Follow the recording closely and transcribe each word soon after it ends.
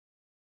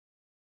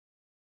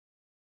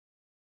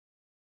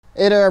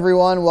Hey there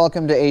everyone,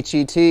 welcome to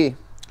HET.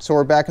 So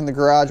we're back in the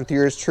garage with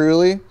yours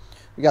truly.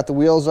 We got the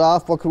wheels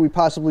off. What could we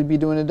possibly be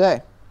doing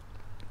today?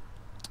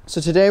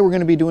 So today we're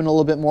going to be doing a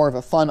little bit more of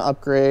a fun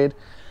upgrade.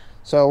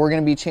 So we're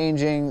going to be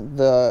changing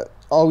the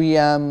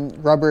OEM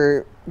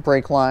rubber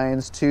brake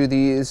lines to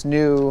these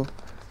new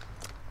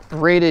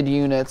braided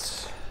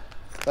units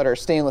that are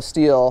stainless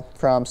steel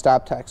from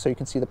Stoptech, so you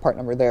can see the part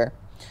number there.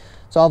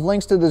 So I'll have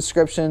links to the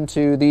description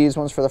to these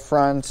ones for the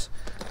front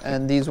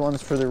and these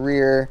ones for the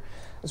rear,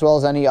 as well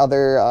as any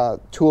other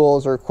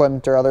tools or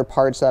equipment or other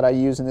parts that I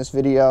use in this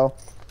video.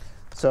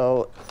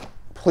 So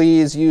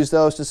please use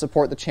those to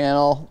support the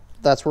channel.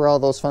 That's where all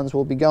those funds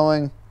will be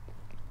going.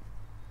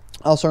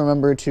 Also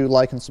remember to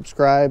like and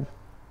subscribe.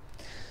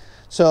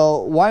 So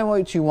why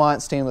might you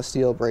want stainless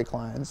steel brake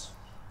lines?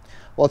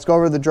 Well, let's go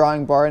over the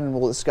drawing board and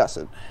we'll discuss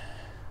it.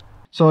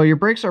 So your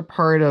brakes are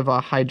part of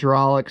a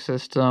hydraulic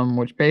system,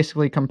 which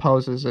basically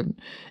composes an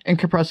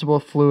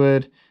incompressible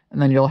fluid,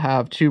 and then you'll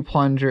have two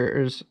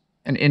plungers,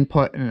 an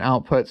input and an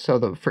output. So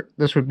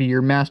this would be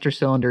your master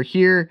cylinder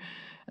here,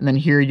 and then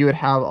here you would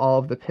have all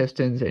of the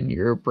pistons and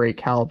your brake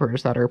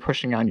calipers that are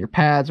pushing on your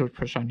pads, which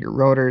push on your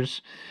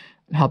rotors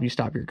and help you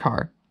stop your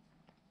car.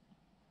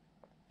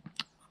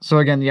 So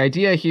again, the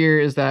idea here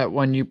is that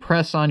when you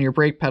press on your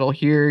brake pedal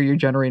here, you're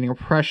generating a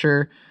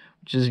pressure,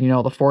 which is,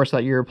 the force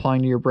that you're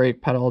applying to your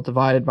brake pedal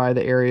divided by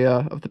the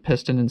area of the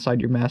piston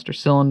inside your master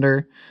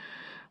cylinder,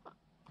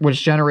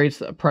 which generates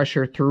the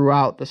pressure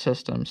throughout the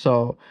system.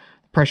 So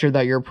pressure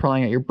that you're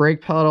applying at your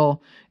brake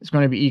pedal is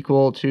going to be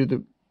equal to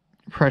the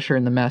pressure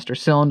in the master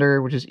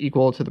cylinder, which is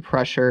equal to the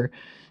pressure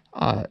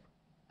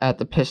at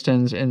the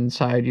pistons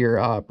inside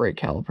your brake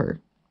caliper.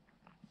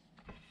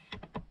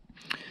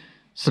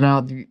 So now,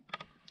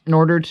 in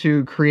order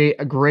to create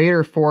a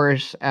greater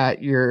force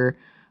at your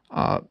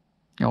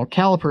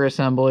caliper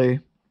assembly,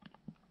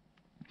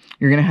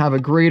 you're going to have a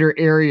greater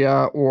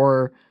area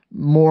or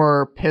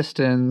more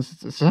pistons,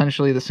 it's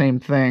essentially the same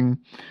thing,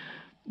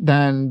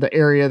 than the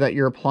area that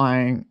you're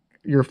applying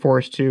your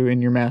force to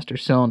in your master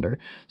cylinder.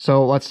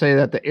 So let's say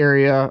that the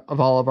area of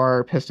all of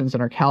our pistons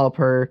in our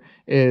caliper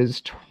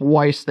is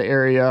twice the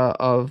area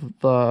of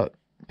the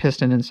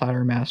piston inside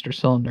our master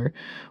cylinder.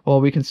 Well,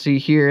 we can see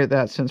here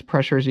that since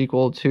pressure is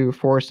equal to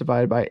force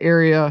divided by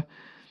area,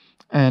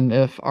 and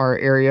if our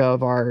area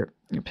of our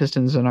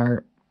pistons in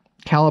our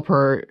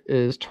caliper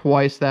is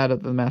twice that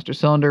of the master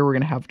cylinder, we're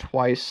going to have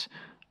twice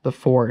the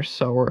force.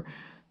 So we're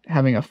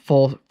having a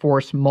full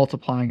force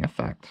multiplying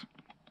effect.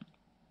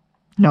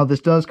 Now this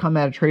does come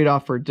at a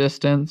trade-off for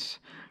distance,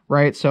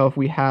 right? So if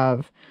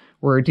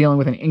we're dealing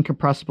with an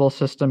incompressible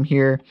system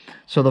here,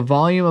 so the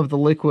volume of the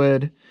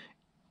liquid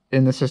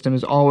in the system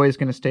is always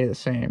going to stay the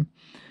same.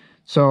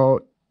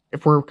 So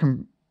if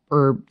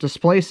we're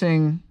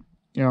displacing,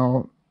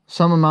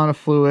 some amount of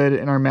fluid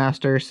in our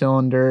master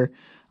cylinder,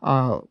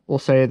 we'll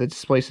say the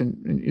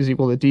displacement is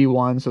equal to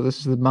D1. So this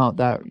is the amount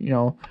that,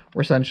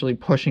 we're essentially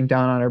pushing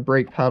down on our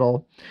brake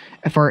pedal.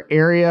 If our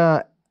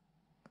area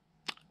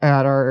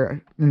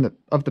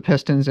of the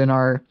pistons in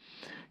our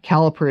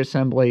caliper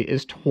assembly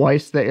is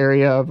twice the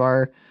area of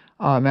our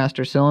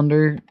master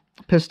cylinder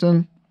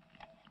piston,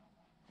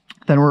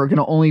 then we're going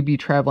to only be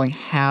traveling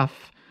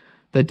half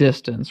the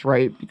distance,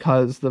 right?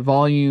 Because the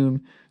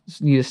volume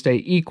need to stay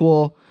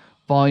equal.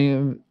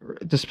 Volume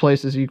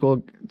displaced is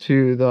equal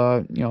to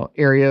the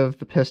area of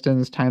the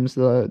pistons times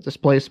the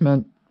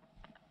displacement.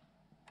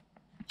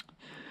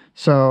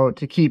 So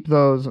to keep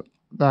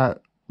that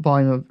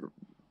volume of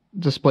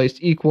displaced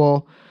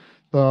equal,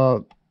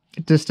 the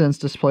distance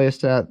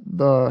displaced at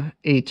the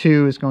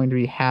A2 is going to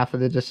be half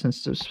of the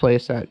distance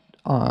displaced at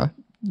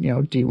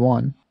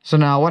D1. So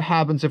now what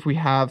happens if we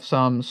have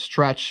some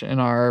stretch in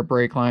our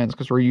brake lines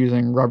because we're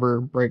using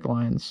rubber brake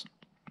lines?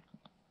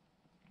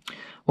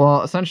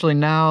 Well, essentially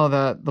now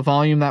that the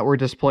volume that we're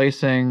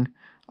displacing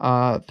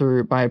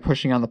by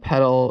pushing on the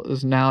pedal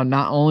is now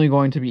not only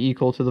going to be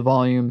equal to the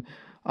volume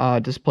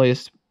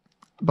displaced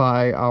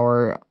by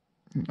our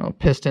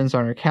pistons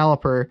on our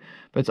caliper,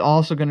 but it's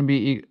also going to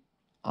be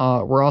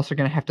we're also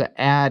going to have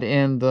to add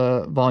in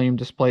the volume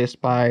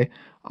displaced by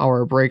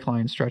our brake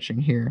line stretching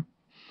here.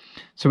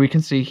 So we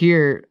can see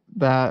here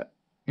that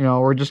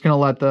we're just going to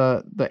let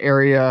the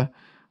area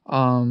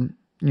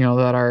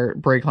that our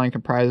brake line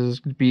comprises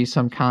be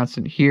some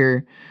constant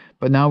here.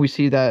 But now we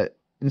see that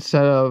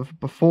instead of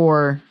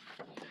before,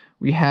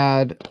 we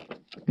had,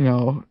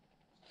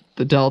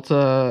 the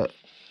delta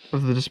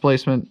of the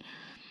displacement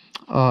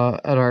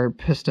at our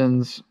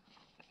pistons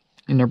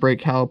in our brake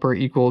caliper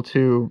equal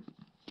to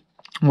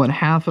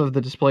 1/2 of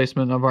the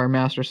displacement of our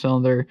master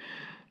cylinder.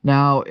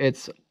 Now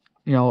it's,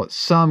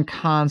 some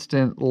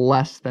constant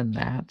less than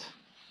that,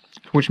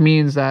 which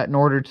means that in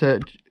order to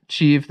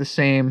achieve the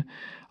same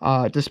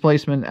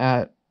displacement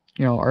at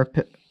our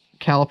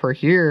caliper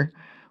here,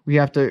 we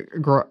have to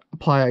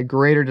apply a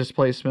greater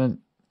displacement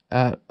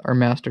at our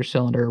master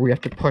cylinder. We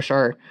have to push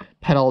our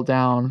pedal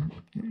down,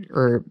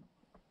 or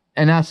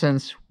in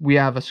essence, we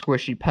have a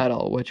squishy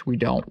pedal, which we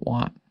don't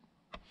want.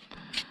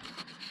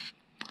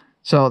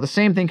 So the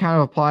same thing kind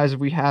of applies if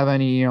we have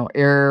any,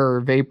 air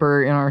or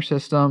vapor in our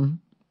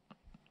system.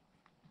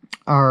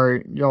 our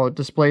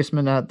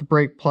displacement at the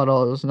brake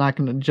pedal is not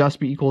going to just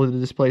be equal to the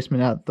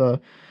displacement at the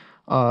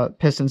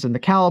pistons in the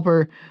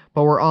caliper,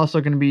 but we're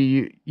also going to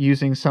be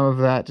using some of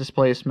that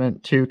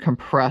displacement to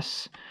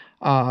compress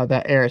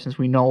that air, since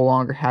we no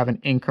longer have an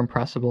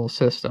incompressible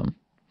system.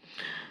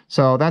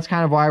 So that's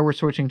kind of why we're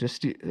switching to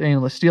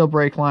stainless steel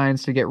brake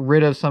lines, to get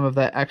rid of some of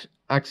that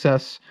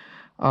excess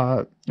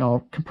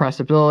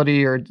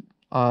compressibility or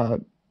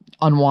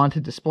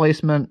unwanted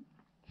displacement,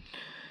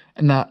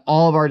 and that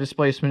all of our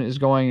displacement is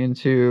going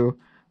into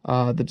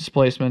the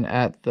displacement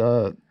at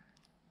the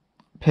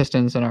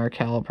pistons in our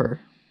caliper.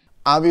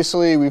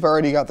 Obviously, we've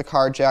already got the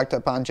car jacked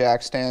up on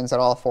jack stands at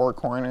all 4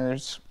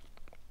 corners,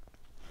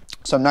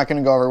 so I'm not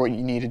going to go over what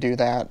you need to do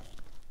that.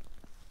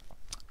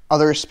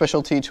 Other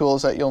specialty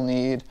tools that you'll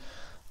need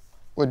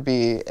would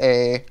be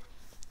a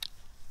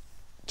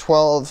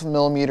 12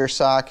 millimeter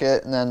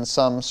socket, and then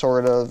some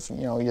sort of,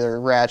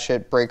 either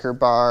ratchet, breaker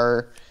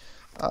bar,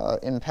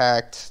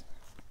 impact,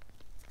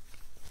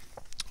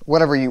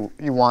 whatever you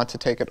want to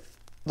take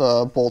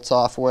the bolts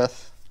off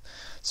with.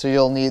 So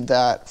you'll need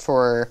that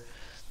for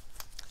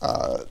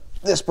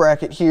this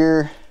bracket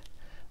here,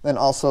 then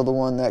also the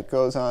one that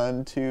goes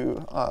on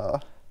to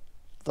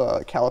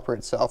the caliper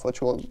itself,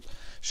 which we'll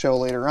show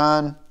later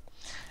on.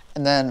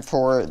 And then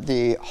for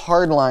the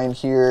hard line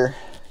here,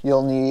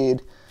 you'll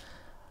need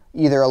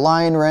either a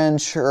line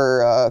wrench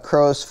or a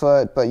crow's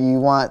foot, but you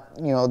want,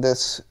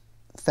 this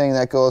thing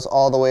that goes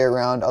all the way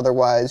around,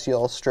 otherwise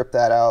you'll strip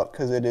that out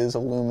because it is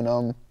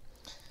aluminum.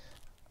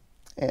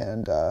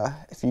 And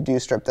if you do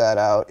strip that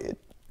out,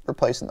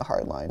 replacing the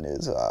hard line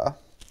is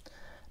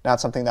not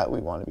something that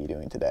we want to be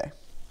doing today.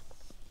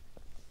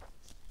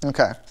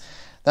 Okay,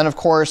 then of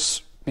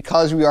course,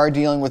 because we are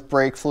dealing with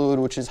brake fluid,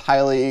 which is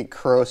highly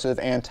corrosive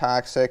and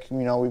toxic,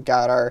 we've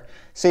got our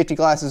safety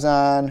glasses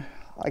on,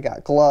 I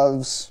got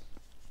gloves,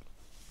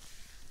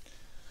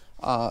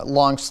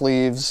 long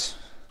sleeves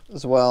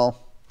as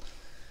well,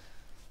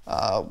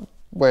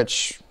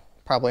 which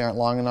probably aren't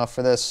long enough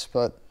for this,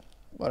 but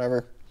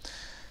whatever.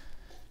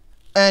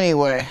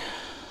 Anyway,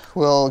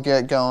 we'll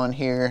get going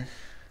here.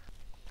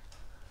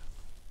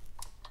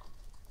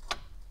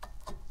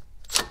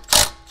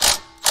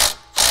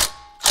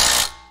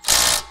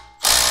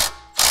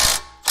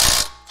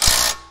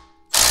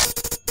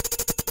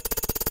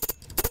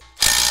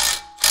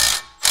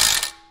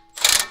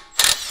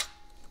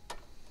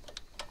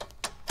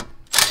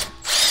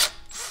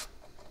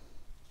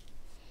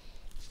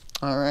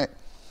 All right.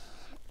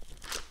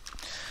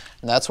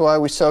 And that's why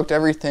we soaked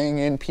everything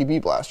in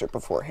PB Blaster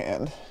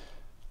beforehand.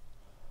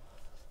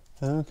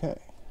 Okay.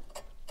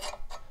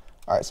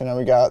 All right, so now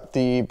we got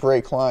the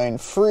brake line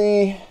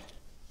free.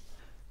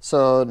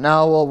 So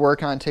now we'll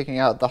work on taking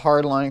out the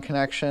hard line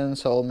connection.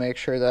 So we'll make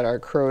sure that our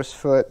crow's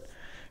foot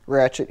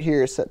ratchet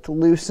here is set to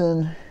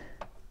loosen.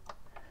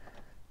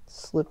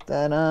 Slip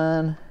that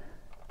on.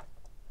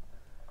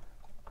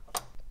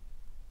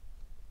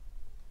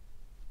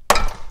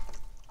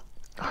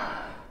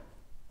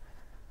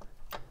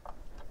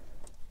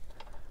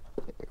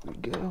 There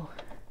we go.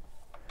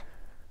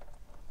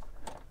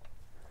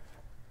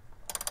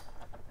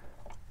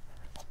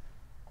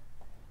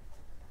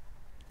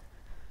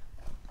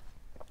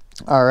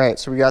 All right,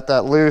 so we got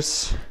that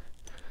loose.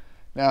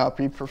 Now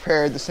be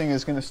prepared, this thing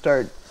is going to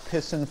start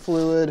pissing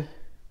fluid.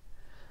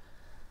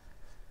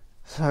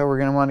 So we're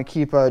going to want to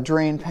keep a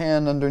drain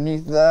pan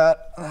underneath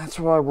that. That's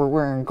why we're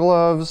wearing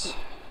gloves.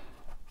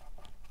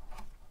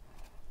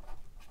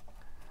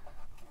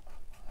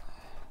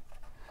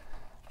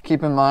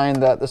 Keep in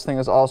mind that this thing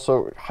is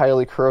also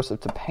highly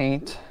corrosive to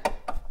paint.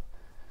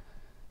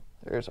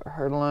 There's our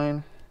hard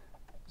line.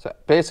 So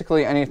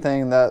basically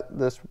anything that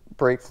this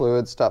brake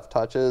fluid stuff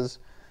touches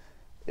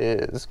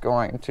is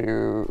going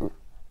to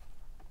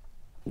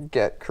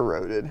get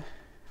corroded.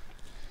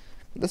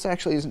 This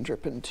actually isn't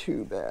dripping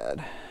too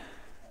bad,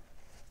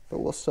 but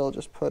we'll still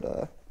just put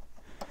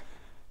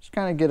just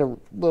kind of get a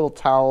little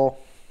towel,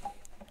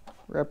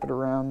 wrap it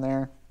around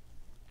there.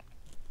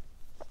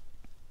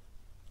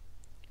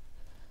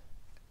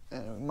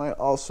 And we might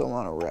also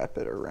want to wrap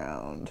it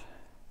around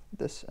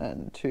this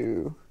end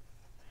too,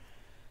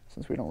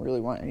 since we don't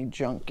really want any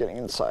junk getting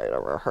inside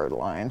of our hard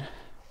line.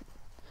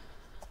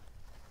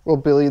 We'll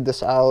bleed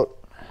this out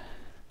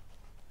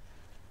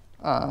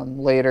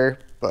later,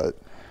 but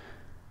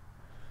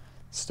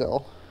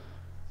still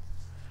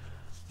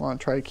want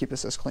to try to keep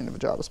this as clean of a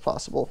job as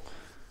possible.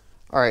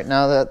 All right,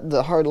 now that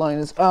the hard line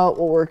is out,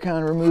 we'll work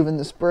on removing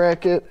this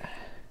bracket.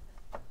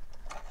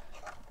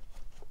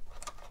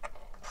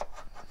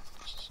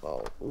 It's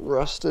all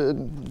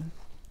rusted.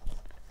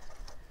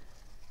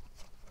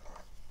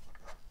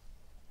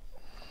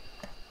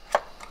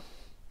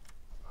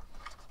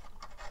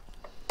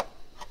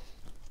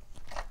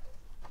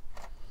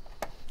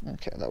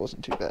 Okay, that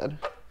wasn't too bad.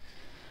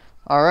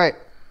 All right.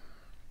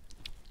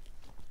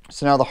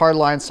 So now the hard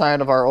line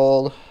side of our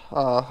old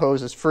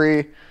hose is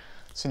free.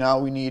 So now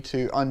we need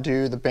to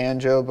undo the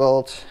banjo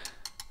bolt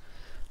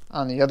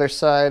on the other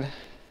side.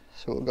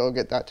 So we'll go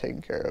get that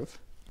taken care of.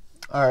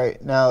 All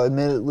right, now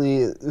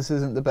admittedly, this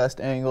isn't the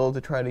best angle to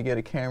try to get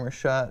a camera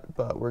shot,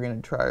 but we're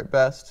gonna try our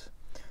best.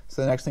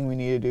 So the next thing we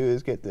need to do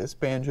is get this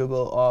banjo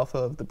bolt off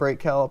of the brake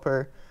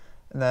caliper,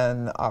 and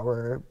then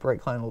our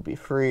brake line will be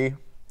free.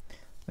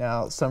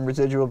 Now, some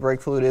residual brake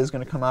fluid is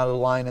gonna come out of the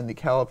line in the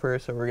caliper,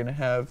 so we're gonna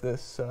have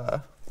this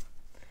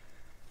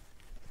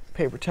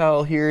paper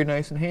towel here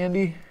nice and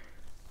handy.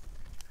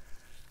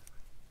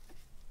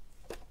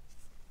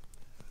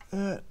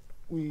 That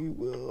we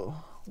will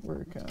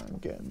work on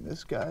getting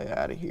this guy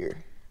out of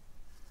here.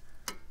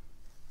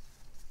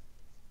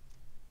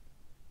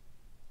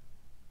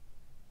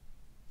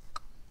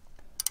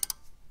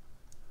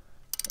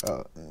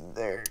 Oh,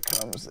 there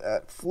comes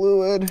that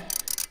fluid.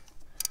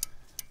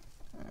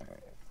 All right.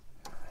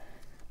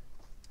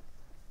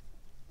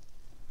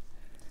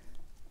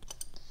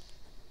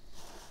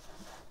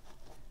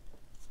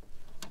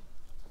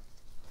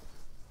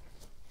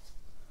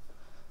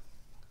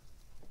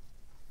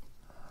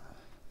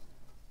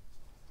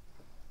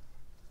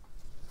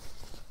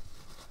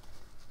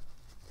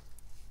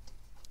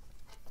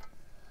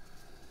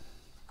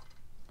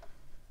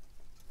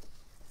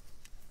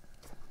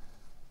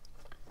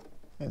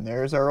 And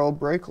there's our old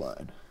brake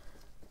line.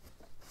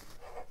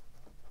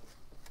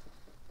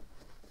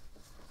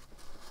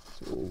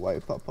 So we'll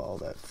wipe up all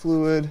that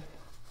fluid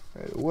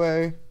right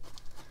away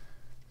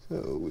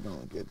so we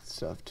don't get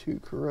stuff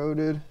too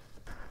corroded.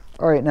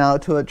 All right, now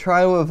to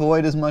try to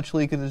avoid as much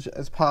leakage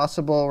as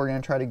possible, we're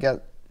going to try to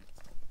get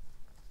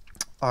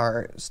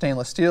our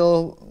stainless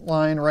steel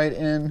line right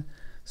in.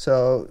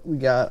 So we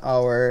got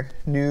our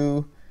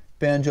new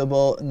banjo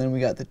bolt, and then we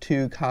got the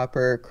 2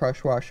 copper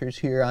crush washers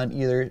here on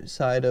either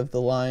side of the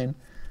line,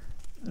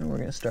 and we're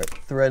going to start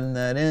threading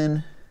that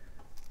in.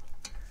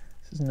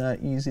 This is not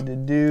easy to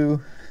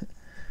do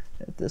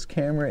at this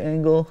camera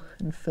angle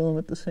and film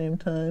at the same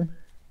time.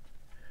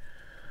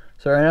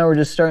 So right now we're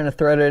just starting to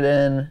thread it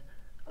in.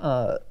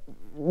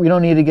 We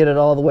don't need to get it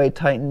all the way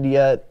tightened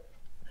yet,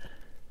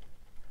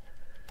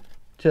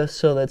 just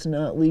so that's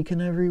not leaking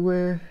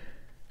everywhere.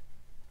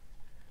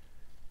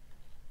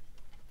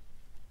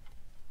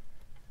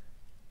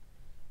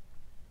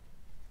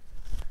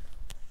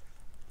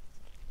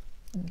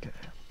 Okay.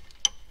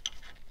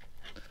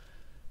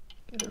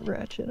 Get a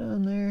ratchet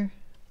on there.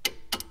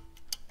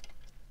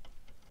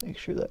 Make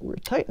sure that we're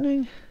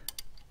tightening.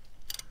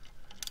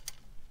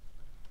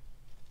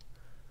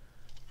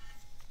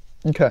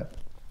 Okay.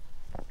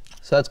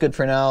 So that's good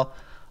for now.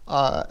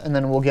 And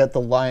then we'll get the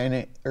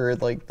line, or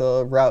like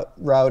the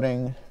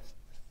routing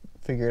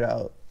figured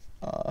out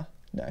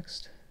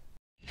next.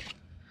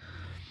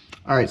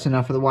 All right, so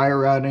now for the wire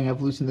routing,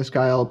 I've loosened this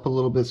guy up a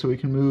little bit so we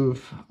can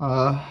move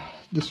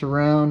this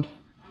around.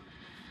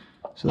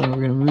 So then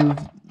we're going to move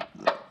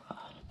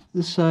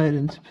this side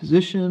into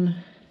position,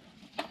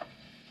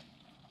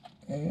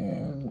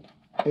 and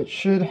it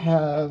should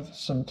have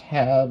some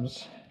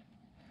tabs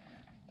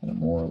that it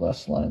more or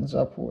less lines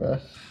up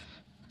with.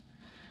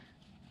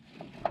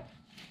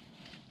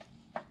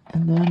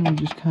 And then we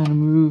just kind of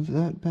move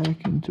that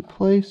back into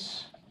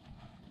place.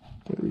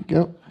 There we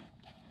go.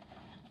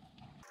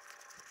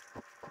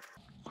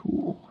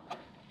 Cool.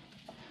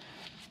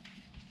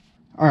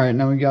 All right,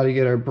 now we got to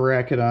get our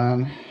bracket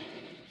on.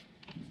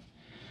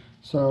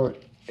 So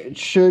it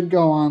should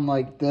go on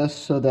like this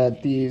so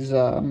that these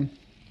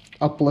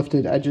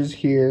uplifted edges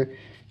here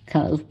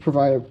kind of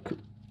provide a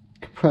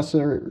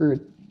compressor or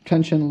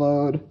tension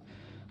load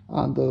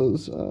on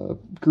those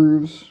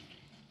grooves,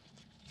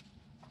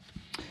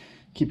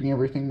 keeping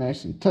everything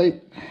nice and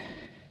tight.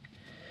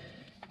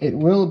 It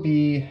will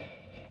be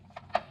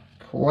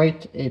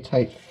quite a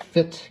tight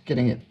fit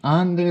getting it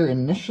on there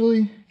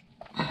initially.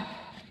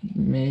 You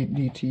may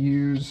need to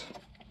use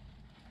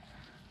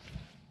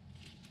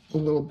a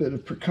little bit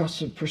of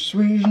percussive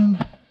persuasion.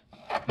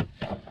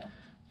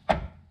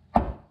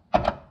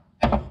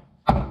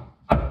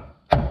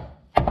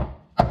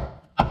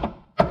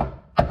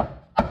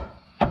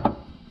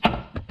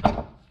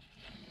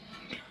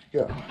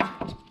 Go.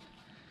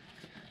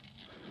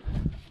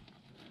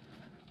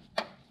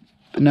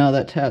 But now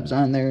that tab's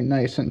on there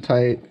nice and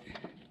tight,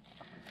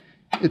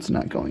 it's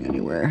not going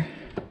anywhere.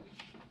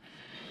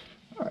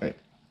 All right.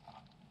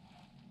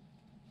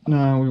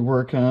 Now we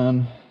work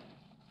on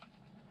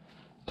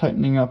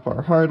tightening up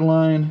our hard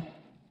line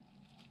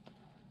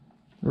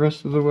the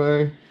rest of the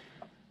way.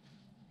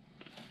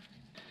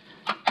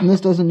 And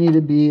this doesn't need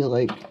to be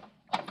like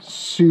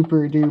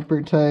super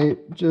duper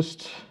tight,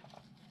 just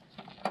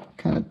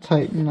kind of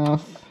tight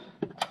enough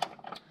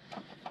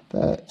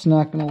that it's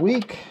not going to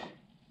leak.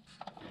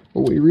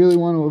 What we really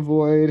want to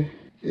avoid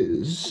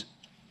is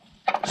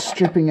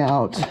stripping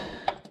out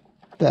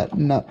that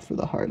nut for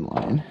the hard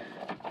line.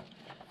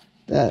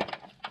 That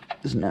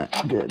is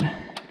not good.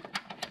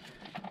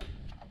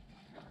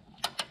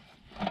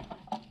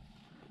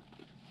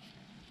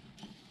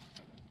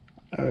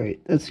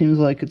 Alright, that seems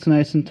like it's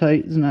nice and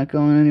tight. It's not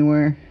going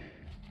anywhere.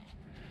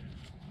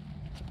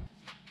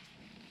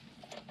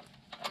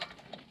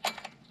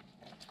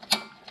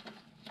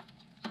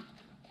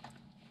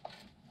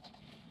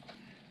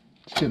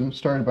 Just getting them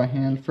started by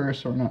hand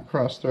first so we're not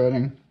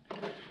cross-threading.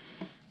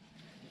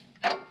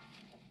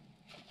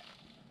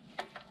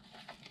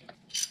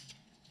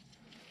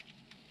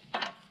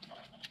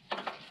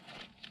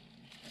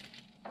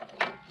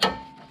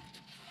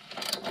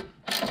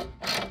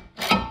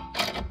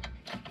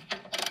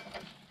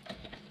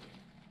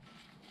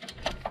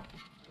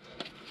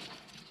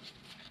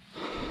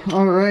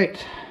 All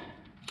right.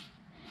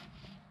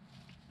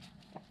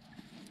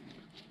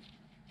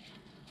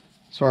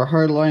 So our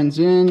hard line's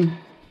in.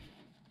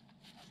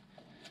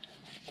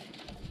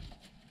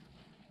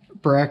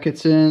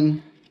 Brackets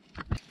in.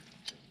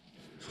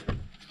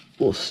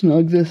 We'll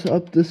snug this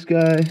up this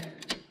guy.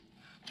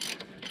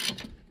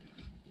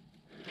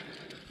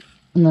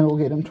 And then we'll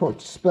get him torque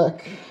to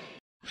spec.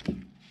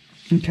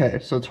 Okay,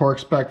 so torque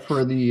spec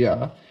for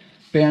the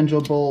banjo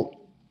bolt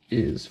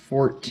is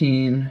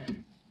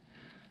 14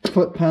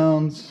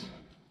 foot-pounds.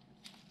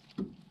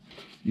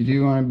 You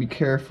do want to be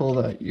careful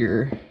that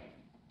your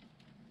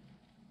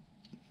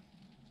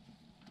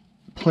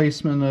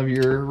placement of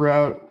your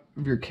route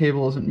of your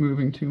cable isn't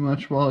moving too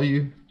much while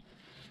you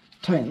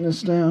tighten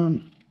this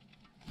down.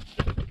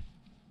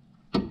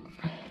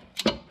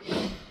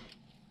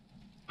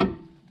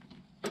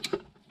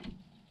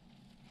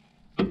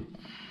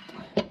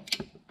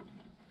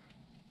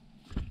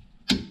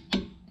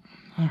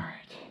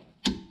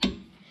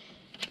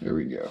 There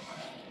we go.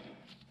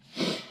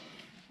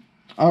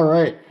 All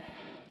right,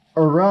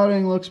 our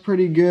routing looks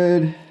pretty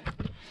good.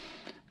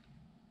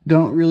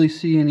 Don't really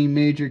see any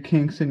major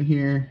kinks in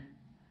here.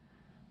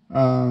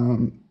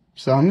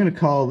 So I'm gonna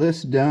call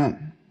this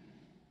done.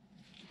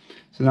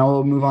 So now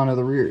we'll move on to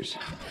the rears.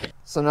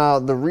 So now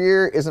the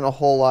rear isn't a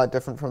whole lot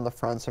different from the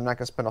front, so I'm not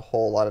gonna spend a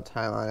whole lot of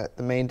time on it.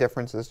 The main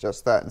difference is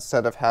just that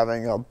instead of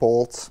having a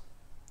bolt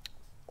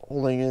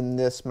holding in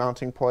this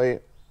mounting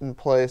point in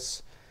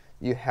place,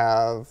 you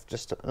have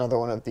just another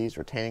one of these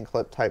retaining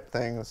clip type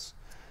things.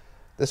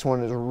 This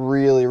one is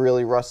really,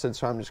 really rusted,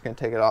 so I'm just going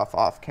to take it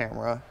off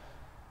camera.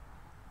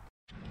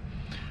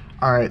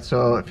 All right,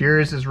 so if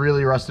yours is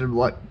really rusted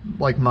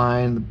like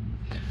mine,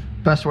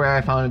 the best way I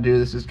found to do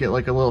this is get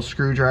like a little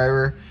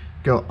screwdriver,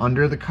 go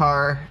under the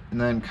car, and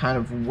then kind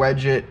of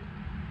wedge it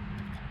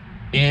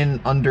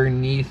in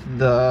underneath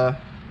the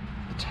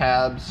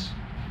tabs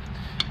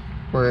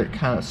where it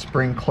kind of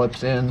spring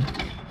clips in.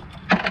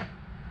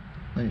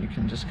 Then you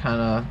can just kind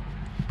of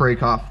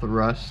break off the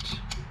rust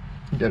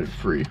and get it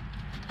free.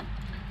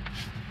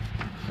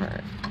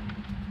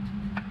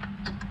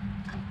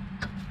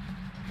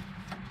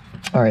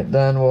 All right,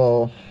 then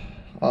we'll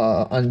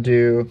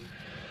undo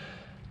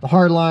the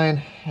hard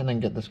line and then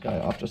get this guy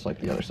off just like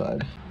the other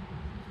side.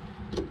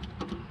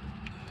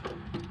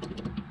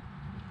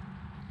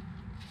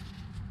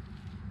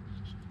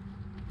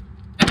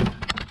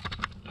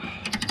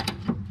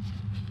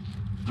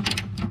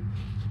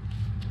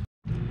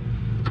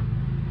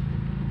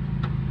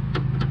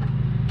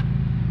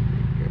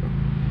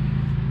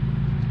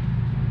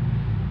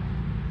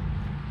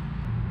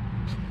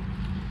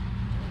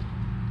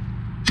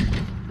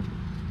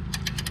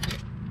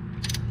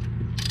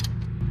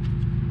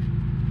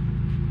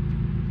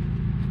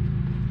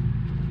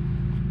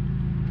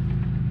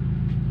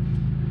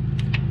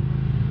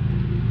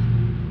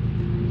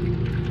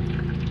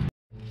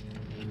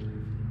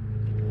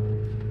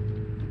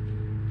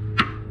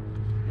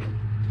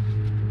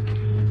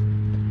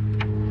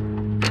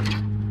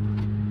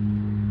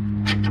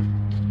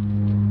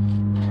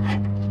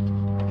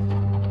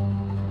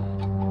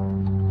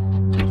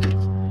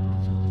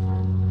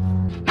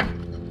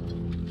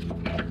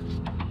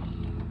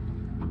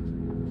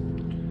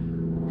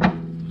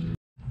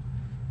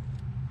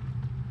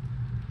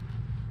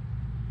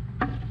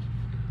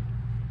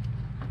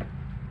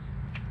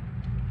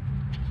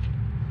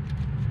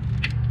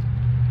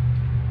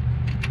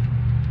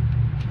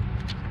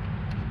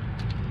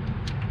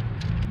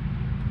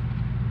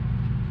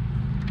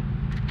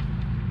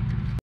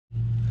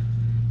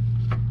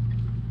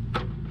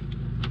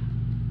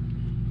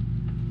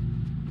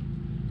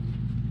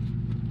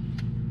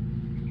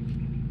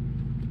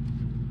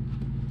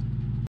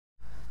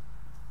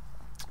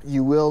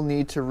 You will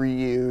need to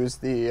reuse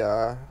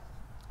the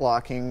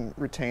locking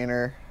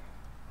retainer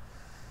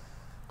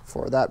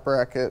for that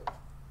bracket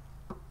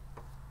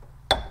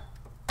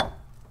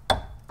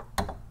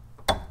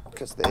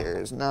because there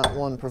is not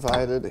one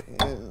provided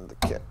in the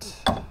kit.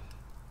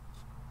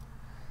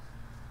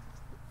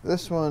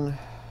 This one,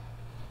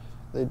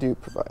 they do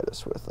provide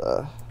us with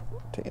a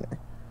retainer.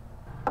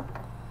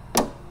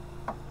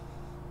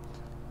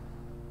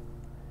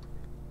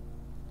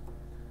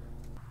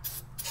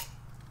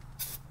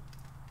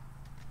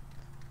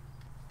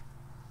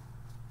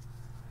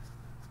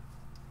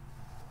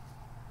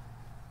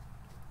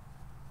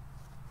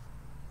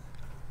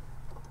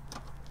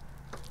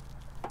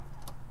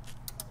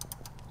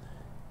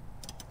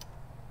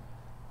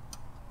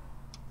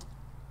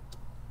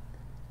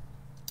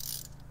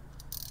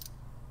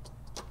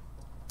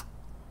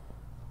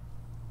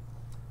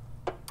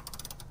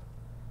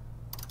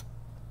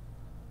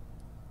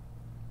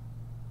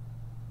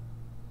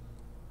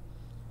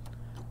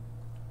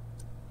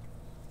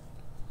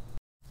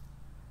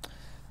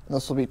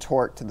 This will be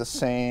torqued to the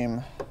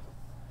same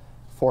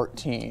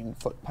 14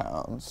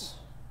 foot-pounds.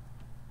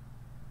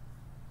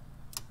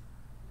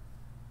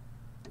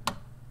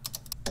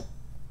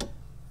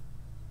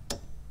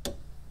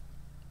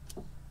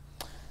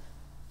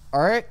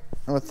 All right,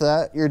 and with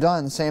that, you're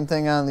done. Same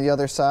thing on the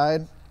other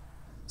side.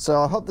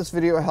 So I hope this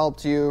video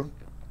helped you.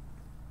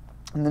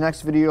 In the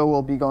next video,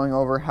 we'll be going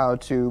over how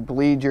to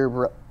bleed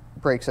your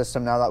brake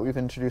system now that we've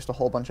introduced a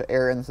whole bunch of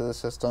air into the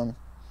system.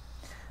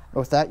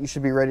 With that, you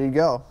should be ready to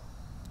go.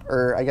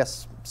 Or I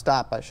guess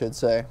stop, I should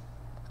say.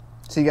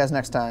 See you guys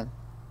next time.